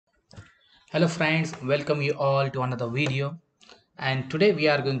Hello friends, welcome you all to another video, and today we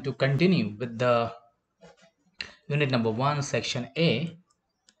are going to continue with the unit number 1 section A,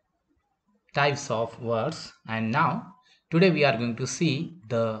 types of words. And now today we are going to see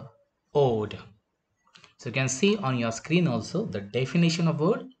the ode. So you can see on your screen also the definition of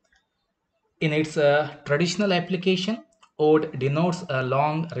ode. In its traditional application, ode denotes a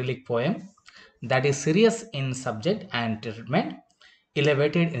long lyric poem that is serious in subject and treatment,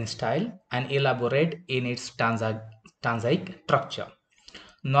 elevated in style, and elaborate in its stanzaic structure.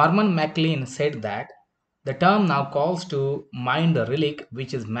 Norman MacLean said that the term now calls to mind the relic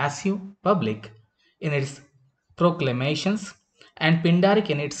which is massive, public in its proclamations, and Pindaric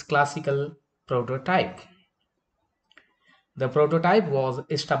in its classical prototype. The prototype was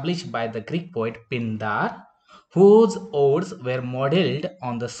established by the Greek poet Pindar, whose odes were modeled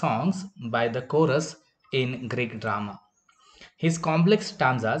on the songs by the chorus in Greek drama. His complex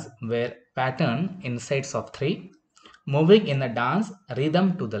stanzas were patterned in sets of three, moving in a dance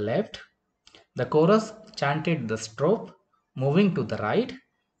rhythm to the left. The chorus chanted the strophe, moving to the right,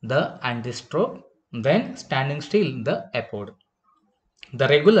 the antistrophe, then standing still the epode. The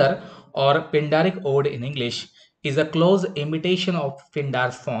regular or Pindaric ode in English is a close imitation of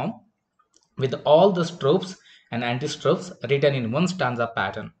Pindar's form, with all the strophes and antistrophes written in one stanza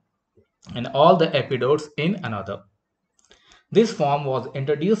pattern and all the epidodes in another. This form was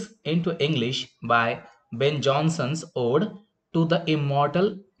introduced into English by Ben Jonson's ode to the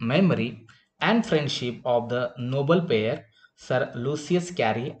immortal memory and friendship of the noble pair Sir Lucius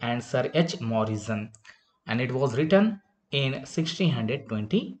Carey and Sir H. Morrison, and it was written in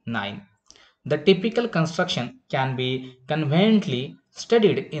 1629. The typical construction can be conveniently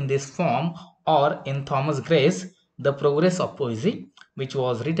studied in this form or in Thomas Gray's The Progress of Poesy, which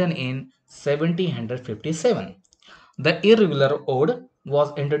was written in 1757. The irregular ode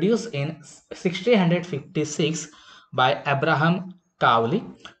was introduced in 1656 by Abraham Cowley,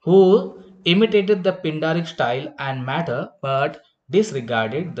 who imitated the Pindaric style and matter but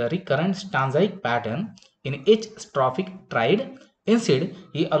disregarded the recurrent stanzaic pattern in each strophic triad. Instead,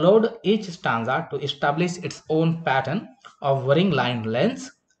 he allowed each stanza to establish its own pattern of varying line lengths,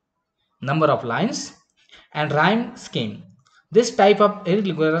 number of lines, and rhyme scheme. This type of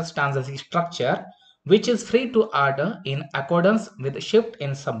irregular stanza structure, which is free to alter in accordance with shift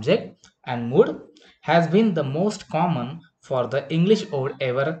in subject and mood, has been the most common for the English ode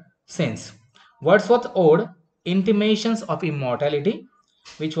ever since. Wordsworth's ode, Intimations of Immortality,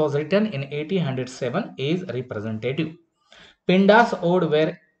 which was written in 1807, is representative. Pindar's ode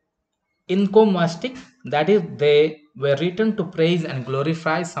were encomiastic, that is, they were written to praise and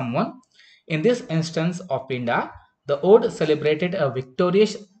glorify someone. In this instance of Pindar, the ode celebrated a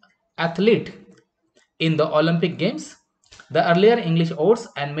victorious athlete in the Olympic Games. The earlier English odes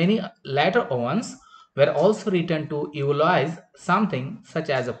and many later ones were also written to eulogize something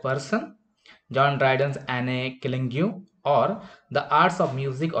such as a person, John Dryden's Anne Killinghue, or the arts of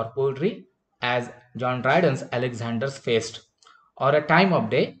music or poetry, as John Dryden's Alexander's Feast, or a time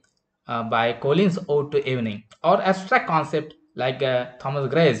of day by Collins' Ode to Evening, or abstract concept like Thomas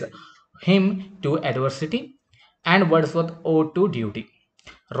Gray's Hymn to Adversity and Wordsworth's Ode to Duty.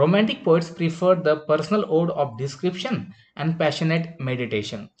 Romantic poets preferred the personal ode of description and passionate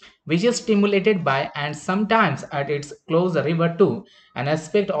meditation, which is stimulated by and sometimes at its close revert to an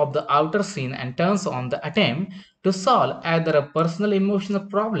aspect of the outer scene and turns on the attempt to solve either a personal emotional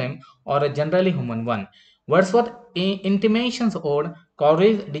problem or a generally human one. Wordsworth's Intimations Ode,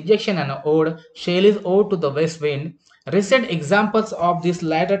 Coleridge's Dejection and Ode, Shelley's Ode to the West Wind. Recent examples of this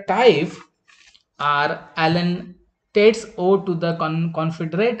latter type are Alan Tate's Ode to the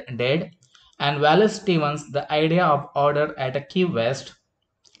Confederate Dead and Wallace Stevens' The Idea of Order at a Key West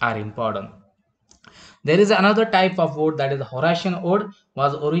are important. There is another type of ode, that is the Horatian ode,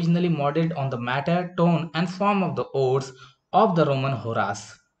 was originally modeled on the matter, tone, and form of the odes of the Roman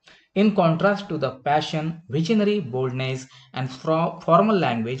Horace. In contrast to the passion, visionary boldness, and formal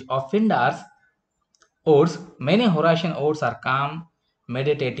language of Pindar's odes, many Horatian odes are calm,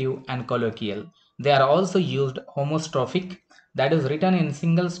 meditative, and colloquial. They are also used homostrophic, that is written in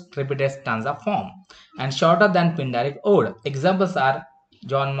single repeated stanza form, and shorter than Pindaric ode. Examples are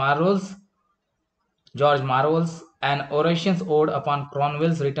John Marvell's George Marvell's An Oration's Ode upon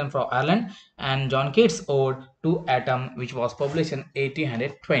Cromwell's written for Ireland, and John Keats' Ode to Atom, which was published in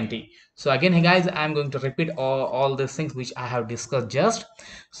 1820. So again, hey guys, I am going to repeat all these things which I have discussed just.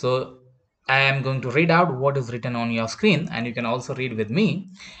 So I am going to read out what is written on your screen, and you can also read with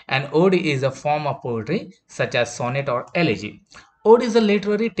me. An ode is a form of poetry such as sonnet or elegy. Ode is a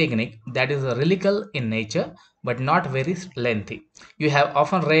literary technique that is lyrical in nature but not very lengthy. You have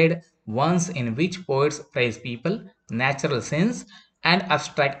often read ones in which poets praise people, natural scenes, and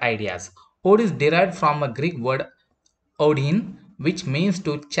abstract ideas. Ode is derived from a Greek word Odeon, which means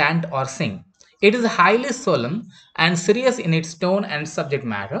to chant or sing. It is highly solemn and serious in its tone and subject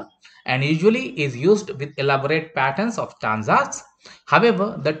matter, and usually is used with elaborate patterns of stanzas.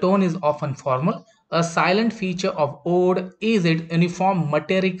 However, the tone is often formal. A silent feature of ode is its uniform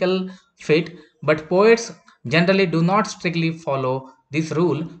metrical fit, but poets generally do not strictly follow this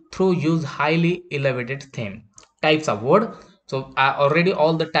rule through use highly elevated theme. Types of ode. So already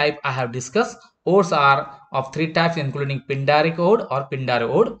all the type I have discussed. Odes are of three types including Pindaric ode or Pindar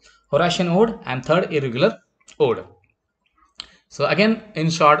ode, Horatian ode, and third irregular ode. So again, in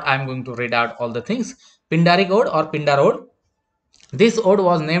short, I am going to read out all the things. Pindaric ode or Pindar ode. This ode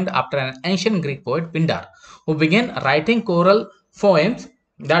was named after an ancient Greek poet Pindar, who began writing choral poems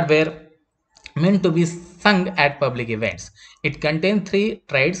that were meant to be sung at public events. It contains three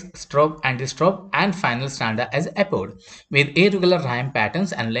trades, strophe, antistrophe, and final stanza as epode, with irregular rhyme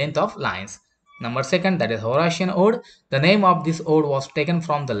patterns and length of lines. Number second, that is Horatian Ode. The name of this ode was taken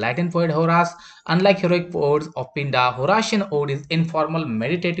from the Latin poet Horace. Unlike heroic odes of Pindar, Horatian Ode is informal,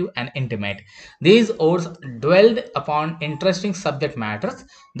 meditative, and intimate. These odes dwelled upon interesting subject matters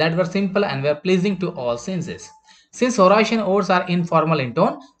that were simple and were pleasing to all senses. Since Horatian odes are informal in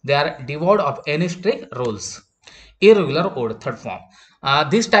tone, they are devoid of any strict rules. Irregular ode, third form.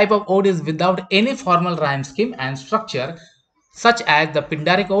 This type of ode is without any formal rhyme scheme and structure, such as the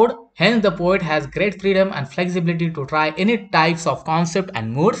Pindaric ode. Hence, the poet has great freedom and flexibility to try any types of concept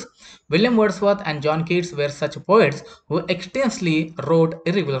and moods. William Wordsworth and John Keats were such poets who extensively wrote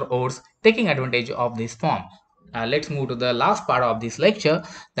irregular odes, taking advantage of this form. Let's move to the last part of this lecture,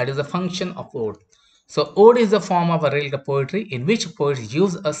 that is the function of ode. So, ode is a form of lyrical poetry in which poets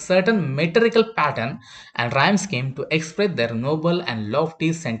use a certain metrical pattern and rhyme scheme to express their noble and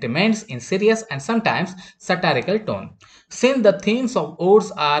lofty sentiments in serious and sometimes satirical tone. Since the themes of odes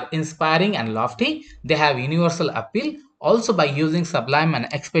are inspiring and lofty, they have universal appeal. Also, by using sublime and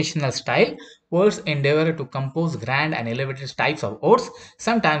expressional style, poets endeavor to compose grand and elevated types of odes.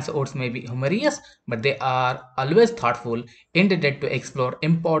 Sometimes odes may be humorous, but they are always thoughtful, intended to explore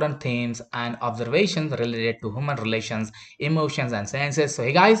important themes and observations related to human relations, emotions, and senses. So,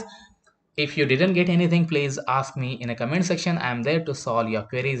 hey guys, if you didn't get anything, please ask me in a comment section. I am there to solve your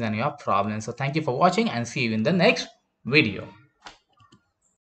queries and your problems. So, thank you for watching and see you in the next video.